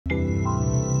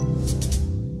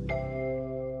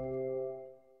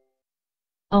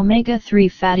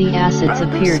Omega-3 fatty acids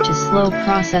appear to slow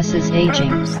processes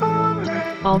aging.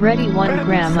 Already 1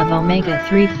 gram of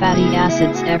omega-3 fatty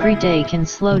acids every day can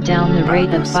slow down the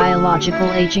rate of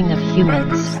biological aging of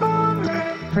humans.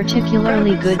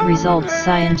 Particularly good results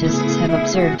scientists have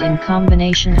observed in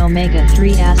combination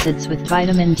omega-3 acids with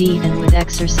vitamin D and with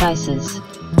exercises.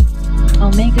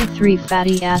 Omega-3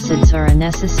 fatty acids are a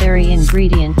necessary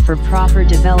ingredient for proper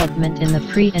development in the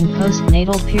pre- and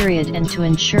postnatal period and to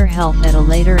ensure health at a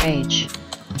later age.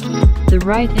 The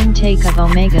right intake of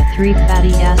omega-3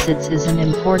 fatty acids is an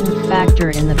important factor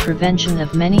in the prevention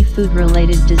of many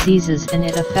food-related diseases, and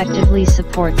it effectively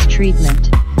supports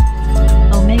treatment.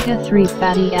 Omega-3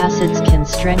 fatty acids can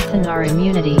strengthen our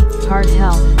immunity, heart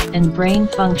health, and brain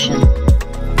function.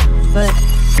 But,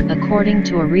 according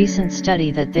to a recent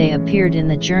study that they appeared in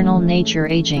the journal Nature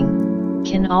Aging,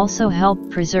 can also help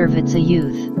preserve its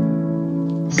youth.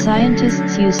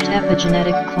 Scientists used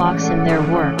epigenetic clocks in their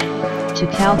work to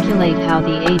calculate how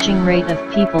the aging rate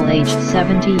of people aged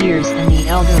 70 years and the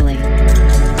elderly.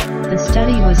 The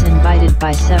study was invited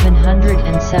by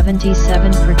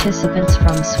 777 participants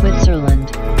from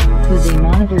Switzerland, who they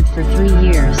monitored for 3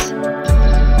 years.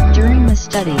 During the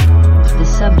study, the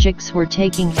subjects were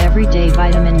taking everyday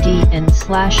vitamin D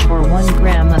and/or 1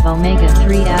 gram of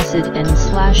omega-3 acid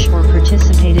and/or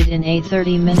participated in a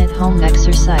 30-minute home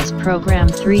exercise program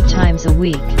 3 times a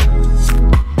week.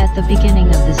 At the beginning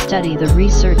of the study, the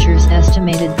researchers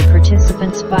estimated the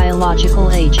participants' biological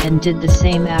age and did the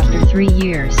same after 3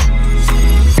 years.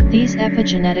 These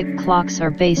epigenetic clocks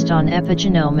are based on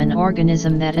epigenome, an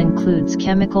organism that includes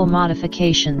chemical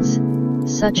modifications,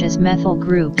 such as methyl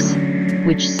groups,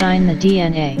 which sign the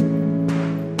DNA.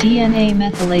 DNA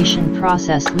methylation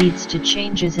process leads to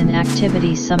changes in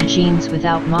activity some genes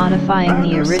without modifying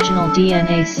the original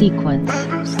DNA sequence.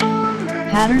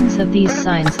 Patterns of these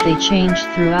signs they change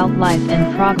throughout life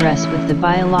and progress with the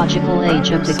biological age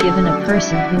of the given a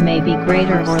person, who may be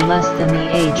greater or less than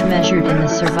the age measured in the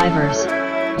survivor's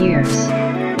years.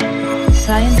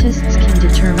 Scientists can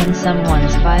determine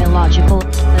someone's biological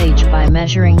age by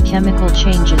measuring chemical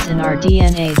changes in our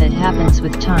DNA that happens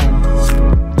with time.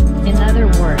 In other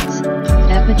words,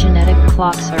 epigenetic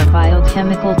clocks are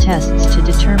biochemical tests to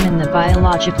determine the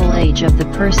biological age of the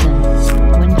person,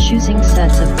 when choosing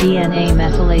sets of DNA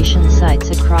methylation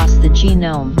sites across the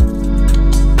genome.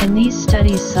 In these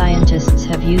studies, scientists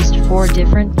have used 4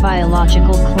 different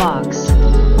biological clocks.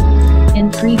 In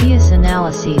previous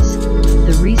analyses,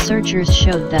 the researchers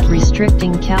showed that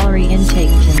restricting calorie intake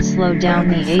can slow down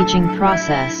the aging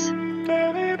process.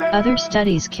 Other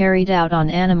studies carried out on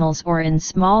animals or in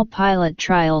small pilot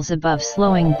trials above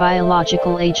slowing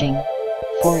biological aging,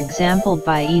 for example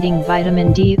by eating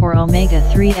vitamin D or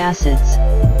omega-3 acids,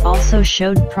 also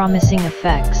showed promising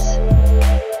effects.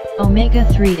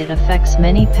 Omega-3 it affects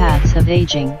many paths of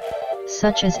aging,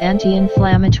 such as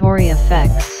anti-inflammatory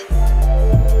effects.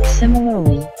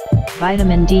 Similarly,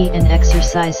 vitamin D and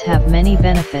exercise have many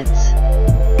benefits.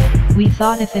 We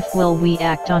thought if will we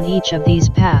act on each of these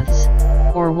paths,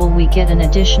 or will we get an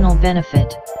additional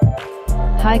benefit?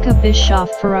 Heike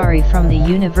Bischoff-Ferrari from the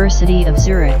University of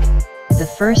Zurich, the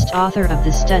first author of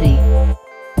the study.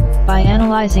 By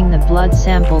analyzing the blood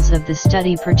samples of the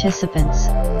study participants,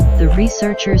 the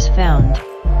researchers found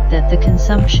that the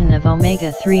consumption of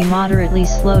omega-3 moderately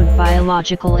slowed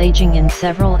biological aging in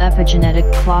several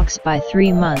epigenetic clocks by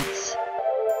 3 months.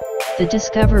 The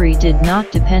discovery did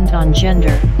not depend on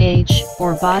gender, age,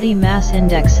 or body mass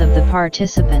index of the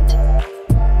participant.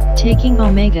 Taking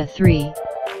omega-3,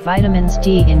 vitamins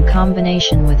D in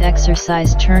combination with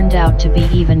exercise turned out to be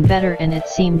even better, and it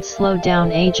seemed slowed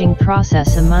down aging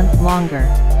process a month longer.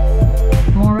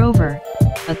 Moreover,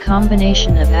 a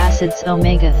combination of acids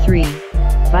omega-3,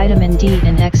 vitamin D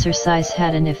and exercise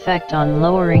had an effect on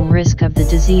lowering risk of the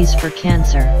disease for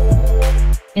cancer.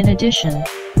 In addition,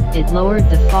 it lowered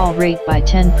the fall rate by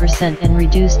 10% and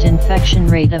reduced infection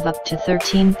rate of up to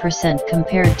 13%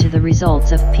 compared to the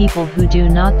results of people who do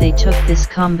not. They took this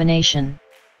combination.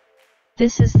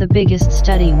 This is the biggest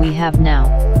study we have now,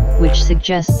 which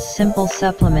suggests simple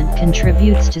supplement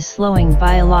contributes to slowing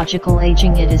biological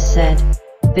aging, it is said.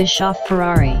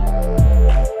 Bischoff-Ferrari.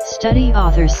 Study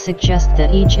authors suggest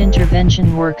that each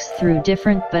intervention works through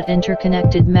different but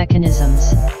interconnected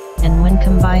mechanisms, and when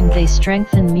combined they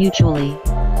strengthen mutually,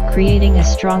 creating a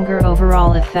stronger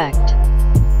overall effect.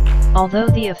 Although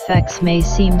the effects may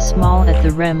seem small at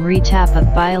the REM retap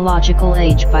of biological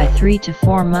age by 3 to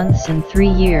 4 months and 3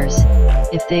 years,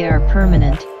 if they are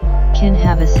permanent, can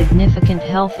have a significant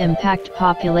health impact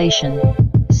population,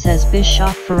 says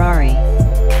Bischoff-Ferrari.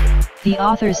 The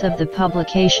authors of the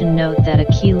publication note that a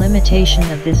key limitation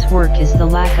of this work is the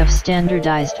lack of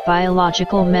standardized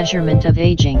biological measurement of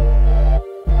aging.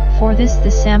 For this, the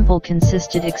sample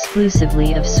consisted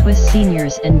exclusively of Swiss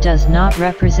seniors and does not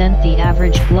represent the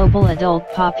average global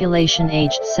adult population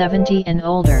aged 70 and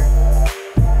older.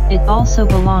 It also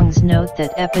belongs note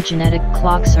that epigenetic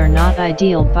clocks are not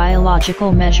ideal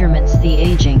biological measurements the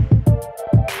aging.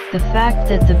 The fact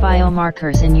that the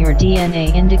biomarkers in your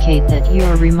DNA indicate that you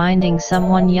are reminding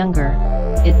someone younger,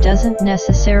 it doesn't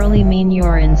necessarily mean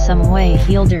you're in some way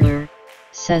older,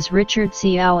 says Richard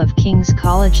Xiao of King's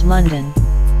College London,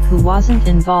 who wasn't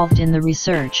involved in the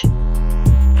research.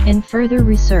 In further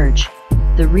research,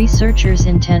 the researchers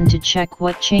intend to check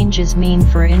what changes mean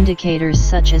for indicators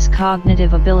such as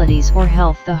cognitive abilities or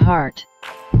health the heart.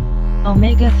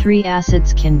 Omega-3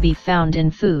 acids can be found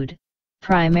in food,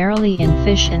 primarily in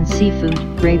fish and seafood,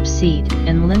 grapeseed,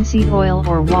 and linseed oil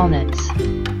or walnuts.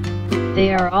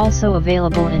 They are also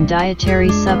available in dietary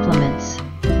supplements.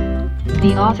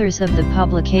 The authors of the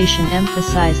publication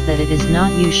emphasize that it is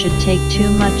not you should take too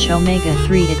much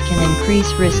omega-3, it can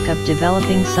increase risk of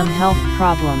developing some health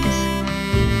problems.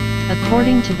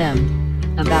 According to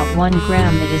them, about 1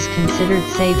 gram it is considered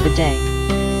safe a day.